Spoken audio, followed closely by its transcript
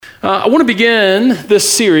I want to begin this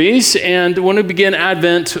series and I want to begin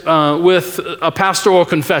Advent with a pastoral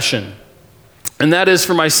confession. And that is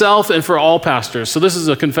for myself and for all pastors. So this is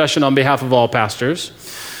a confession on behalf of all pastors.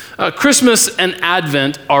 Christmas and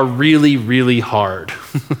Advent are really, really hard,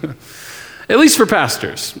 at least for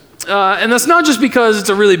pastors. And that's not just because it's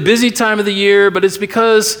a really busy time of the year, but it's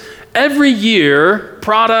because every year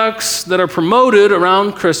products that are promoted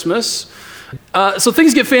around Christmas, so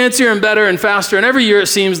things get fancier and better and faster, and every year it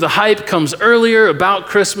seems the hype comes earlier about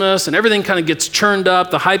Christmas, and everything kind of gets churned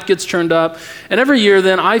up, the hype gets churned up, and every year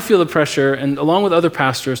then I feel the pressure, and along with other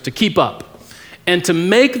pastors, to keep up and to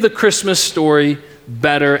make the Christmas story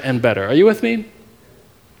better and better. Are you with me?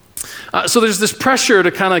 So there's this pressure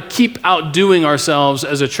to kind of keep outdoing ourselves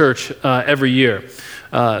as a church every year,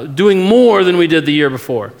 doing more than we did the year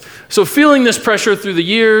before. So feeling this pressure through the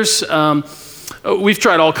years, we've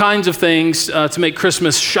tried all kinds of things to make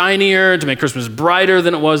Christmas shinier, to make Christmas brighter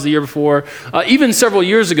than it was the year before. Even several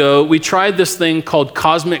years ago, we tried this thing called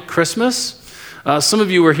Cosmic Christmas. Some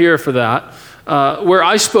of you were here for that, where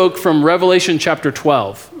I spoke from Revelation chapter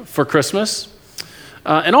 12 for Christmas.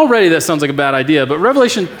 And already that sounds like a bad idea, but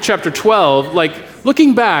Revelation chapter 12, like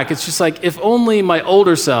looking back, it's just like if only my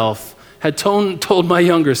older self had told my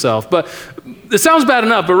younger self. But it sounds bad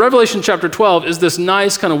enough, but Revelation chapter 12 is this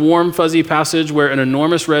nice kind of warm, fuzzy passage where an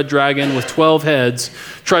enormous red dragon with 12 heads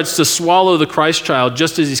tries to swallow the Christ child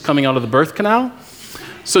just as he's coming out of the birth canal.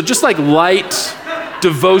 So just like light,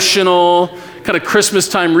 devotional, kind of Christmas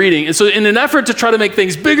time reading. And so in an effort to try to make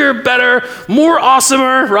things bigger, better, more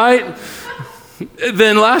awesomer, right?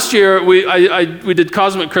 Then last year, we did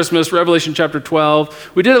Cosmic Christmas, Revelation chapter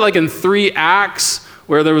 12. We did it like in 3 acts,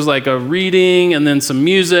 where there was like a reading and then some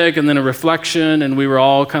music and then a reflection, and we were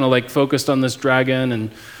all kind of like focused on this dragon, and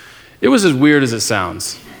it was as weird as it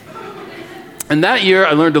sounds. And that year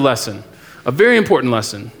I learned a lesson, a very important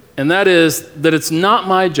lesson, and that is that it's not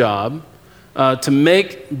my job to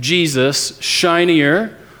make Jesus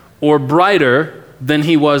shinier or brighter than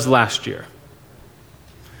he was last year,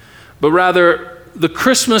 but rather the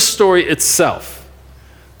Christmas story itself,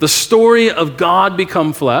 the story of God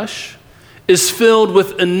become flesh, is filled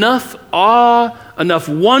with enough awe, enough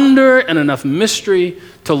wonder, and enough mystery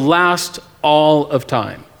to last all of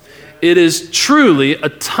time. It is truly a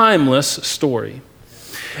timeless story.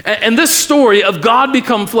 And this story of God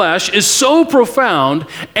become flesh is so profound,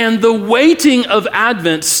 and the waiting of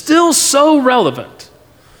Advent still so relevant,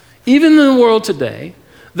 even in the world today,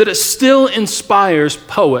 that it still inspires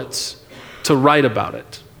poets to write about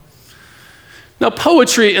it. Now,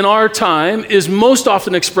 poetry in our time is most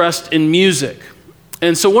often expressed in music.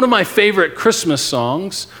 And so one of my favorite Christmas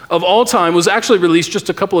songs of all time was actually released just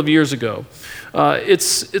a couple of years ago.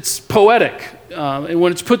 It's poetic, and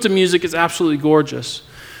when it's put to music, it's absolutely gorgeous.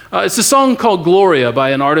 It's a song called Gloria by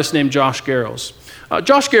an artist named Josh Garrels.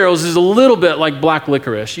 Josh Garrels is a little bit like black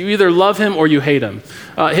licorice. You either love him or you hate him.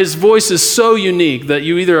 His voice is so unique that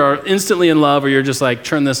you either are instantly in love or you're just like,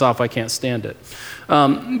 turn this off, I can't stand it.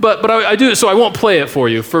 But I do, so I won't play it for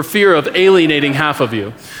you for fear of alienating half of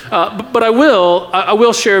you. But I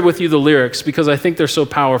will share with you the lyrics because I think they're so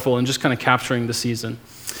powerful and just kind of capturing the season.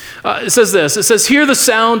 It says this, it says, "Hear the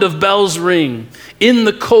sound of bells ring. In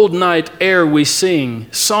the cold night air we sing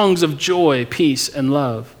songs of joy, peace, and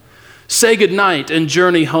love. Say goodnight and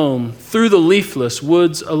journey home through the leafless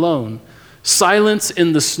woods alone. Silence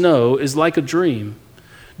in the snow is like a dream.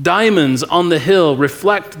 Diamonds on the hill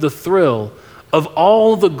reflect the thrill of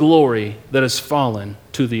all the glory that has fallen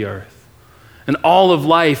to the earth. And all of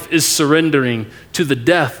life is surrendering to the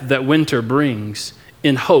death that winter brings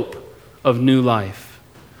in hope of new life.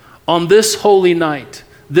 On this holy night,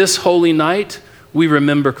 we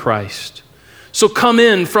remember Christ. So come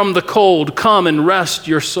in from the cold, come and rest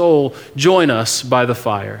your soul, join us by the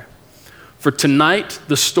fire. For tonight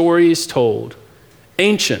the story is told,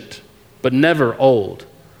 ancient but never old,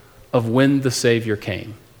 of when the Savior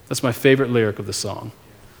came." That's my favorite lyric of the song.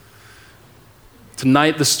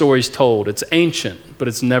 Tonight the story's told, it's ancient but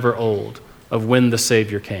it's never old, of when the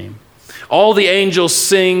Savior came. All the angels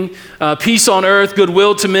sing, peace on earth,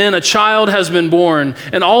 goodwill to men, a child has been born,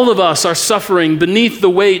 and all of us are suffering beneath the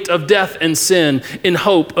weight of death and sin in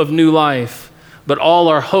hope of new life. But all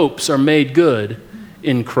our hopes are made good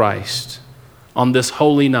in Christ. On this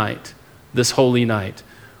holy night,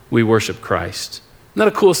 we worship Christ. Isn't that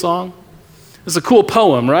a cool song? It's a cool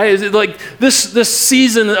poem, right? Is it like this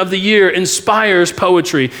season of the year inspires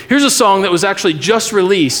poetry. Here's a song that was actually just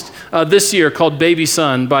released this year called Baby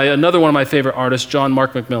Son by another one of my favorite artists, John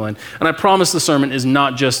Mark McMillan. And I promise the sermon is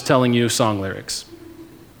not just telling you song lyrics.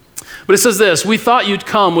 But it says this, "We thought you'd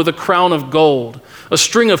come with a crown of gold, a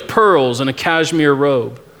string of pearls and a cashmere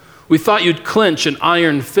robe. We thought you'd clench an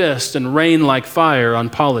iron fist and rain like fire on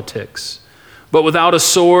politics. But without a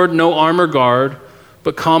sword, no armor guard,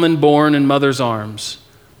 but common born in mother's arms,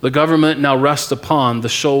 the government now rests upon the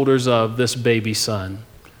shoulders of this baby son.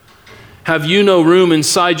 Have you no room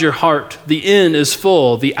inside your heart? The in is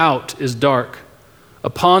full, the out is dark.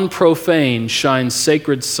 Upon profane shines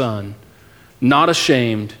sacred sun, not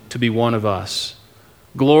ashamed to be one of us.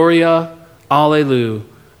 Gloria, Alleluia,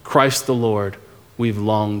 Christ the Lord, we've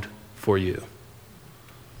longed for you.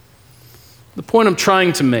 The point I'm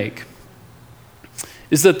trying to make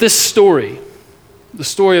is that this story, the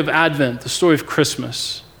story of Advent, the story of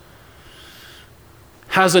Christmas,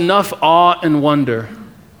 has enough awe and wonder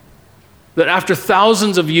that after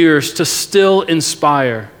thousands of years to still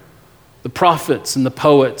inspire the prophets and the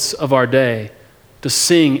poets of our day to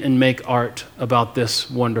sing and make art about this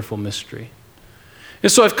wonderful mystery.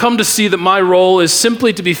 And so I've come to see that my role is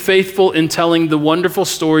simply to be faithful in telling the wonderful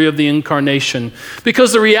story of the incarnation.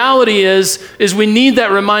 Because the reality is we need that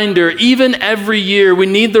reminder. Even every year, we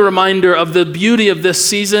need the reminder of the beauty of this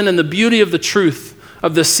season and the beauty of the truth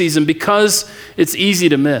of this season, because it's easy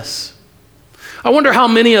to miss. I wonder how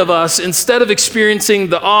many of us, instead of experiencing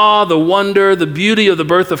the awe, the wonder, the beauty of the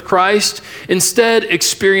birth of Christ, instead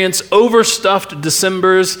experience overstuffed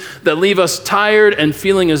Decembers that leave us tired and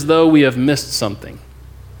feeling as though we have missed something.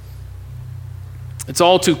 It's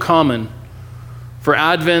all too common for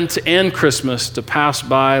Advent and Christmas to pass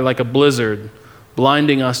by like a blizzard,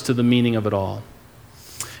 blinding us to the meaning of it all.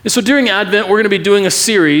 And so during Advent, we're going to be doing a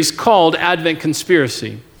series called Advent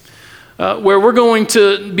Conspiracy, where we're going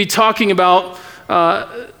to be talking about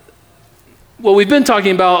we've been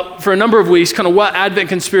talking about for a number of weeks kind of what Advent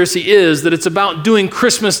Conspiracy is, that it's about doing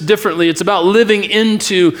Christmas differently. It's about living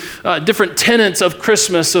into different tenets of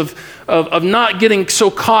Christmas, of not getting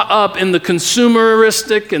so caught up in the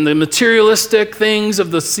consumeristic and the materialistic things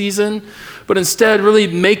of the season, but instead really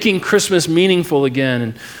making Christmas meaningful again,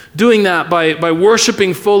 and doing that by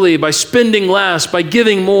worshiping fully, by spending less, by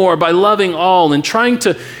giving more, by loving all, and trying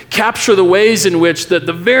to capture the ways in which that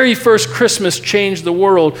the very first Christmas changed the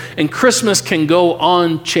world, and Christmas can go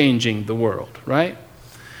on changing the world, right?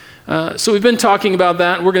 So we've been talking about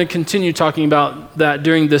that, and we're going to continue talking about that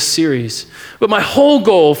during this series. But my whole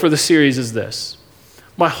goal for the series is this.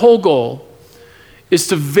 My whole goal is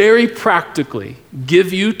to very practically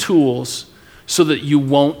give you tools so that you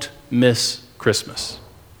won't miss Christmas.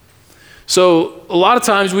 So a lot of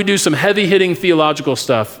times we do some heavy-hitting theological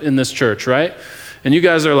stuff in this church, right? And you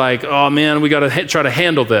guys are like, oh man, we got to try to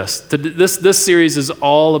handle this. This series is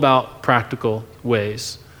all about practical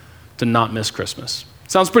ways to not miss Christmas.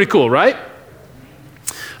 Sounds pretty cool, right?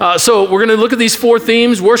 So we're going to look at these 4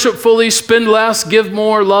 themes: worship fully, spend less, give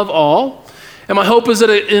more, love all. And my hope is that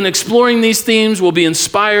in exploring these themes, we'll be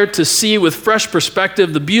inspired to see with fresh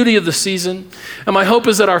perspective the beauty of the season. And my hope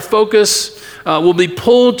is that our focus will be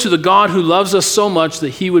pulled to the God who loves us so much that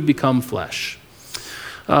he would become flesh.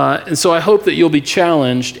 And so I hope that you'll be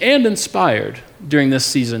challenged and inspired during this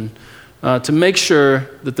season to make sure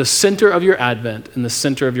that the center of your Advent and the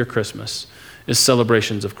center of your Christmas is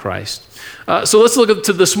celebrations of Christ. So let's look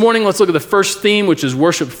at this morning. Let's look at the first theme, which is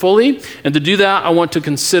worship fully. And to do that, I want to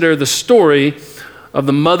consider the story of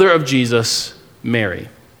the mother of Jesus, Mary.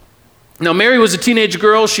 Now, Mary was a teenage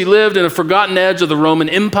girl. She lived in a forgotten edge of the Roman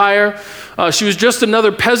Empire. She was just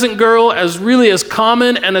another peasant girl, as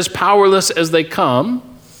common and as powerless as they come.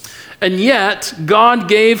 And yet, God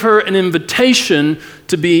gave her an invitation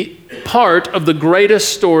to be part of the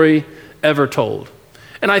greatest story ever told.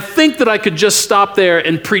 And I think that I could just stop there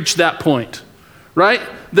and preach that point, right?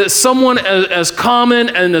 That someone as common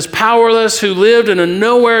and as powerless, who lived in a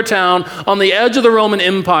nowhere town on the edge of the Roman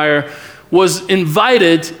Empire, was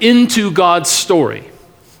invited into God's story.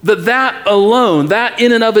 That alone, that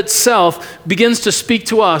in and of itself, begins to speak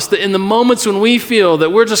to us that in the moments when we feel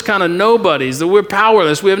that we're just kind of nobodies, that we're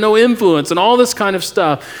powerless, we have no influence, and all this kind of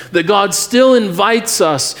stuff, that God still invites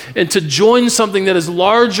us and to join something that is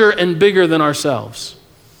larger and bigger than ourselves.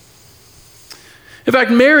 In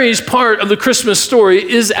fact, Mary's part of the Christmas story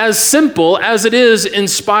is as simple as it is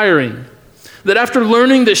inspiring. That after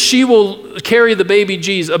learning that she will carry the baby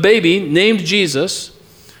Jesus, a baby named Jesus,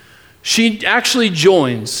 she actually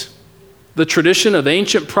joins the tradition of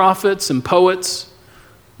ancient prophets and poets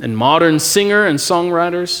and modern singer and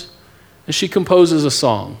songwriters, and she composes a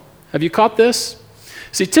song. Have you caught this?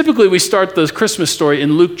 See, typically we start the Christmas story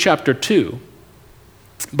in Luke chapter 2,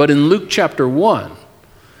 but in Luke chapter 1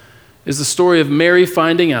 is the story of Mary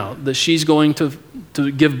finding out that she's going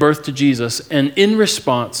to give birth to Jesus, and in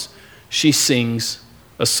response, she sings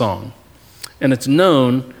a song. And it's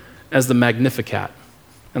known as the Magnificat.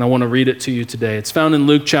 And I want to read it to you today. It's found in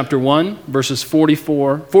Luke chapter 1, verses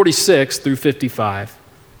 46 through 55.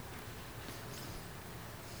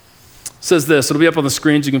 It says this. It'll be up on the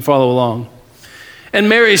screens. You can follow along. And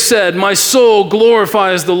Mary said, "My soul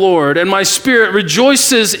glorifies the Lord, and my spirit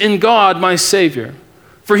rejoices in God my Savior.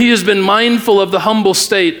 For he has been mindful of the humble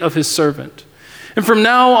state of his servant. And from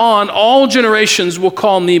now on, all generations will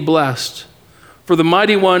call me blessed. For the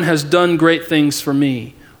Mighty One has done great things for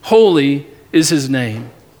me. Holy is his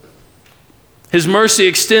name. His mercy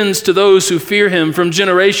extends to those who fear him from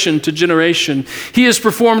generation to generation. He has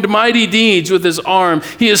performed mighty deeds with his arm.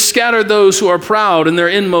 He has scattered those who are proud in their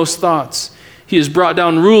inmost thoughts. He has brought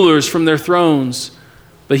down rulers from their thrones,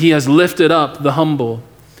 but he has lifted up the humble.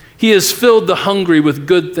 He has filled the hungry with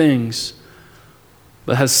good things,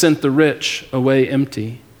 but has sent the rich away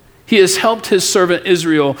empty. He has helped his servant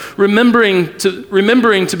Israel, remembering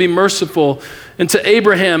to be merciful, and to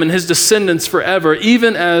Abraham and his descendants forever,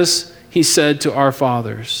 even as he said to our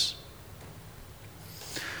fathers."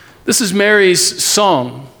 This is Mary's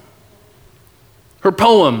song, her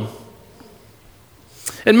poem.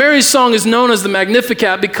 And Mary's song is known as the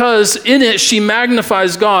Magnificat because in it she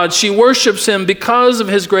magnifies God. She worships him because of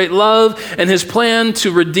his great love and his plan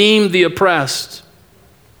to redeem the oppressed.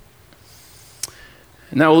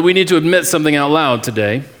 Now, we need to admit something out loud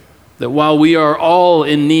today, that while we are all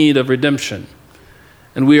in need of redemption,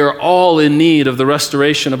 and we are all in need of the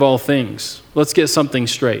restoration of all things, let's get something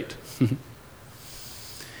straight.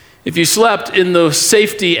 If you slept in the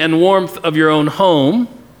safety and warmth of your own home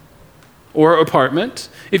or apartment,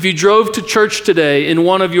 if you drove to church today in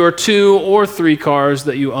one of your 2 or 3 cars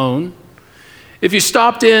that you own, if you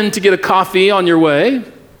stopped in to get a coffee on your way,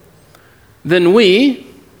 then we,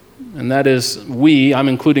 and that is we, I'm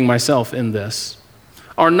including myself in this,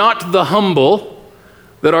 are not the humble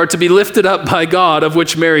that are to be lifted up by God, of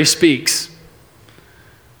which Mary speaks.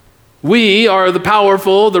 We are the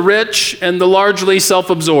powerful, the rich, and the largely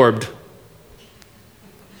self-absorbed.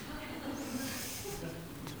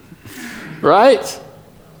 Right?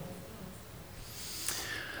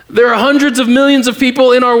 There are hundreds of millions of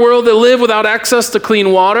people in our world that live without access to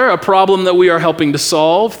clean water, a problem that we are helping to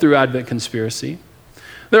solve through Advent Conspiracy.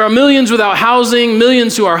 There are millions without housing,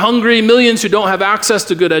 millions who are hungry, millions who don't have access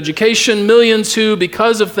to good education, millions who,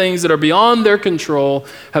 because of things that are beyond their control,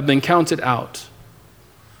 have been counted out.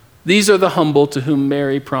 These are the humble to whom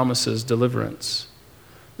Mary promises deliverance.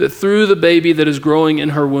 That through the baby that is growing in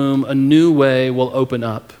her womb, a new way will open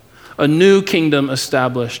up, a new kingdom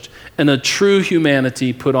established, and a true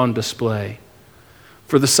humanity put on display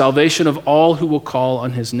for the salvation of all who will call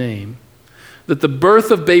on his name. That the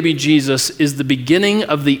birth of baby Jesus is the beginning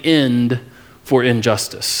of the end for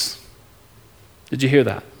injustice. Did you hear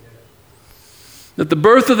that? That the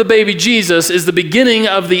birth of the baby Jesus is the beginning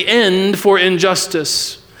of the end for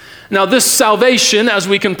injustice. Now, this salvation, as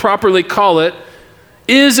we can properly call it,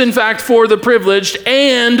 is in fact for the privileged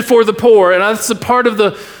and for the poor. And that's a part of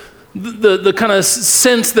the kind of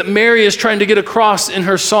sense that Mary is trying to get across in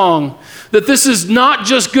her song. That this is not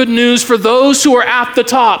just good news for those who are at the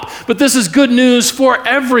top, but this is good news for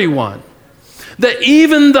everyone. That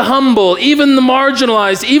even the humble, even the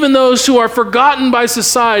marginalized, even those who are forgotten by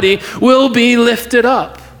society will be lifted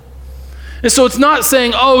up. And so it's not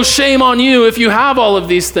saying, oh, shame on you if you have all of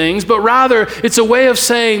these things, but rather it's a way of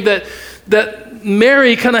saying that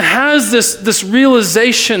Mary kind of has this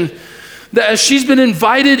realization that as she's been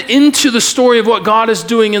invited into the story of what God is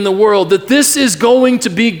doing in the world, that this is going to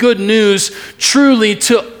be good news truly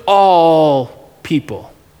to all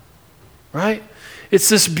people, right? It's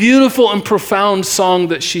this beautiful and profound song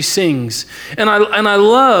that she sings. And I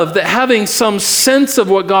love that having some sense of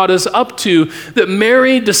what God is up to, that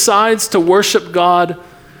Mary decides to worship God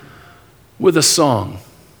with a song.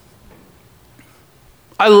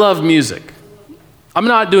 I love music. I'm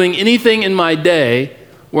not doing anything in my day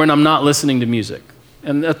when I'm not listening to music.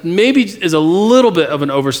 And that maybe is a little bit of an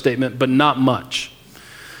overstatement, but not much.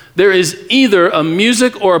 There is either a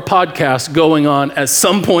music or a podcast going on at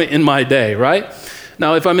some point in my day, right?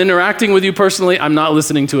 Now, if I'm interacting with you personally, I'm not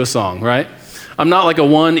listening to a song, right? I'm not like a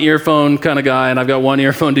one earphone kind of guy and I've got one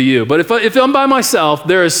earphone to you. But if I'm by myself,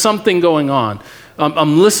 there is something going on.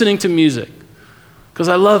 I'm listening to music because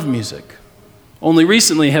I love music. Only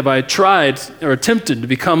recently have I tried or attempted to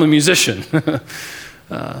become a musician.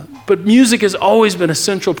 But music has always been a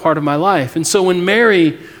central part of my life. And so when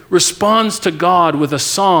Mary responds to God with a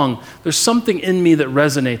song, there's something in me that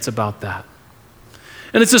resonates about that.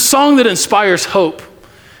 And it's a song that inspires hope.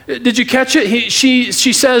 Did you catch it? She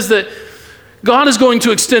says that God is going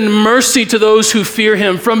to extend mercy to those who fear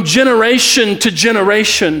him from generation to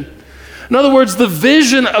generation. In other words, the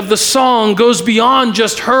vision of the song goes beyond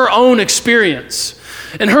just her own experience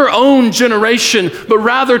and her own generation, but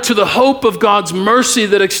rather to the hope of God's mercy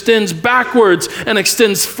that extends backwards and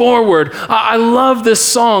extends forward. I love this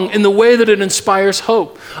song in the way that it inspires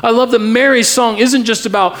hope. I love that Mary's song isn't just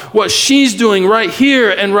about what she's doing right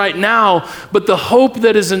here and right now, but the hope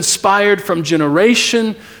that is inspired from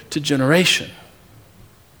generation to generation.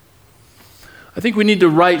 I think we need to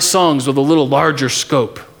write songs with a little larger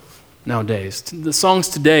scope nowadays. The songs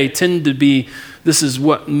today tend to be, this is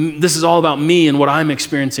all about me and what I'm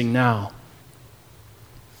experiencing now.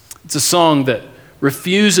 It's a song that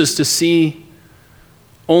refuses to see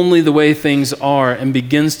only the way things are and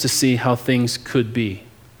begins to see how things could be.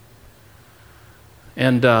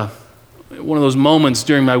 And one of those moments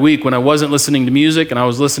during my week when I wasn't listening to music and I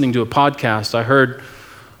was listening to a podcast, I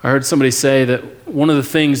heard somebody say that one of the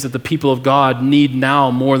things that the people of God need now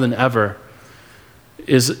more than ever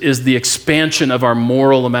is the expansion of our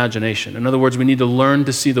moral imagination. In other words, we need to learn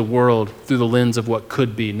to see the world through the lens of what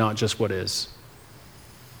could be, not just what is.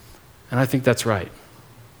 And I think that's right.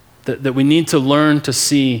 That we need to learn to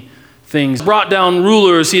see things. Brought down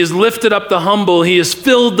rulers, he has lifted up the humble, he has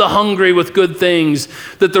filled the hungry with good things,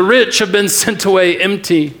 that the rich have been sent away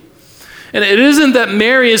empty. And it isn't that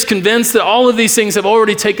Mary is convinced that all of these things have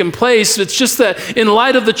already taken place. It's just that in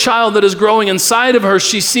light of the child that is growing inside of her,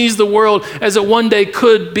 she sees the world as it one day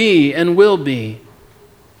could be and will be.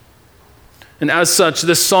 And as such,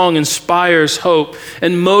 this song inspires hope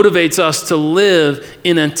and motivates us to live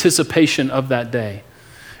in anticipation of that day.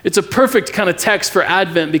 It's a perfect kind of text for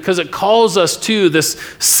Advent because it calls us to this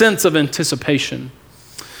sense of anticipation.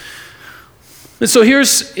 And so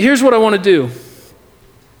here's what I want to do.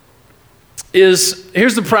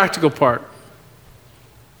 Here's the practical part.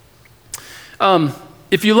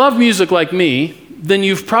 If you love music like me, then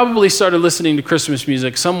you've probably started listening to Christmas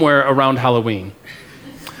music somewhere around Halloween.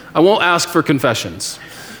 I won't ask for confessions.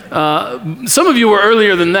 Some of you were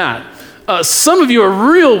earlier than that. Some of you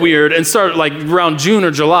are real weird and start like around June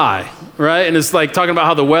or July, right? And it's like talking about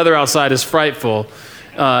how the weather outside is frightful.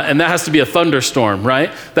 And that has to be a thunderstorm,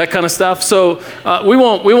 right? That kind of stuff. So we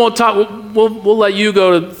won't talk. We'll let you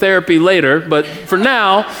go to therapy later. But for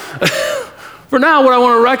now, what I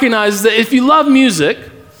want to recognize is that if you love music,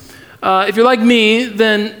 if you're like me,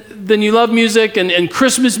 then you love music, and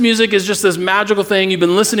Christmas music is just this magical thing. You've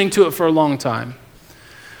been listening to it for a long time.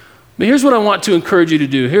 But here's what I want to encourage you to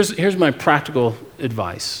do. Here's my practical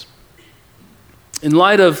advice. In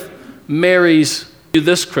light of Mary's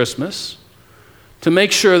this Christmas, to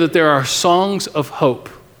make sure that there are songs of hope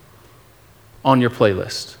on your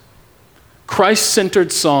playlist.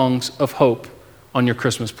 Christ-centered songs of hope on your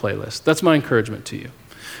Christmas playlist. That's my encouragement to you.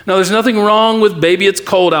 Now, there's nothing wrong with Baby It's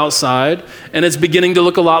Cold Outside, and it's beginning to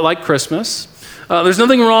look a lot like Christmas. There's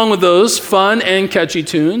nothing wrong with those fun and catchy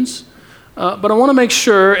tunes. But I want to make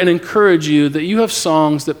sure and encourage you that you have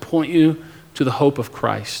songs that point you to the hope of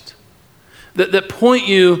Christ. That point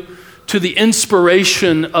you to the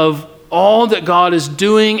inspiration of all that God is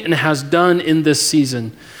doing and has done in this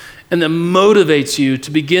season, and that motivates you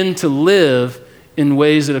to begin to live in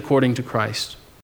ways that are according to Christ.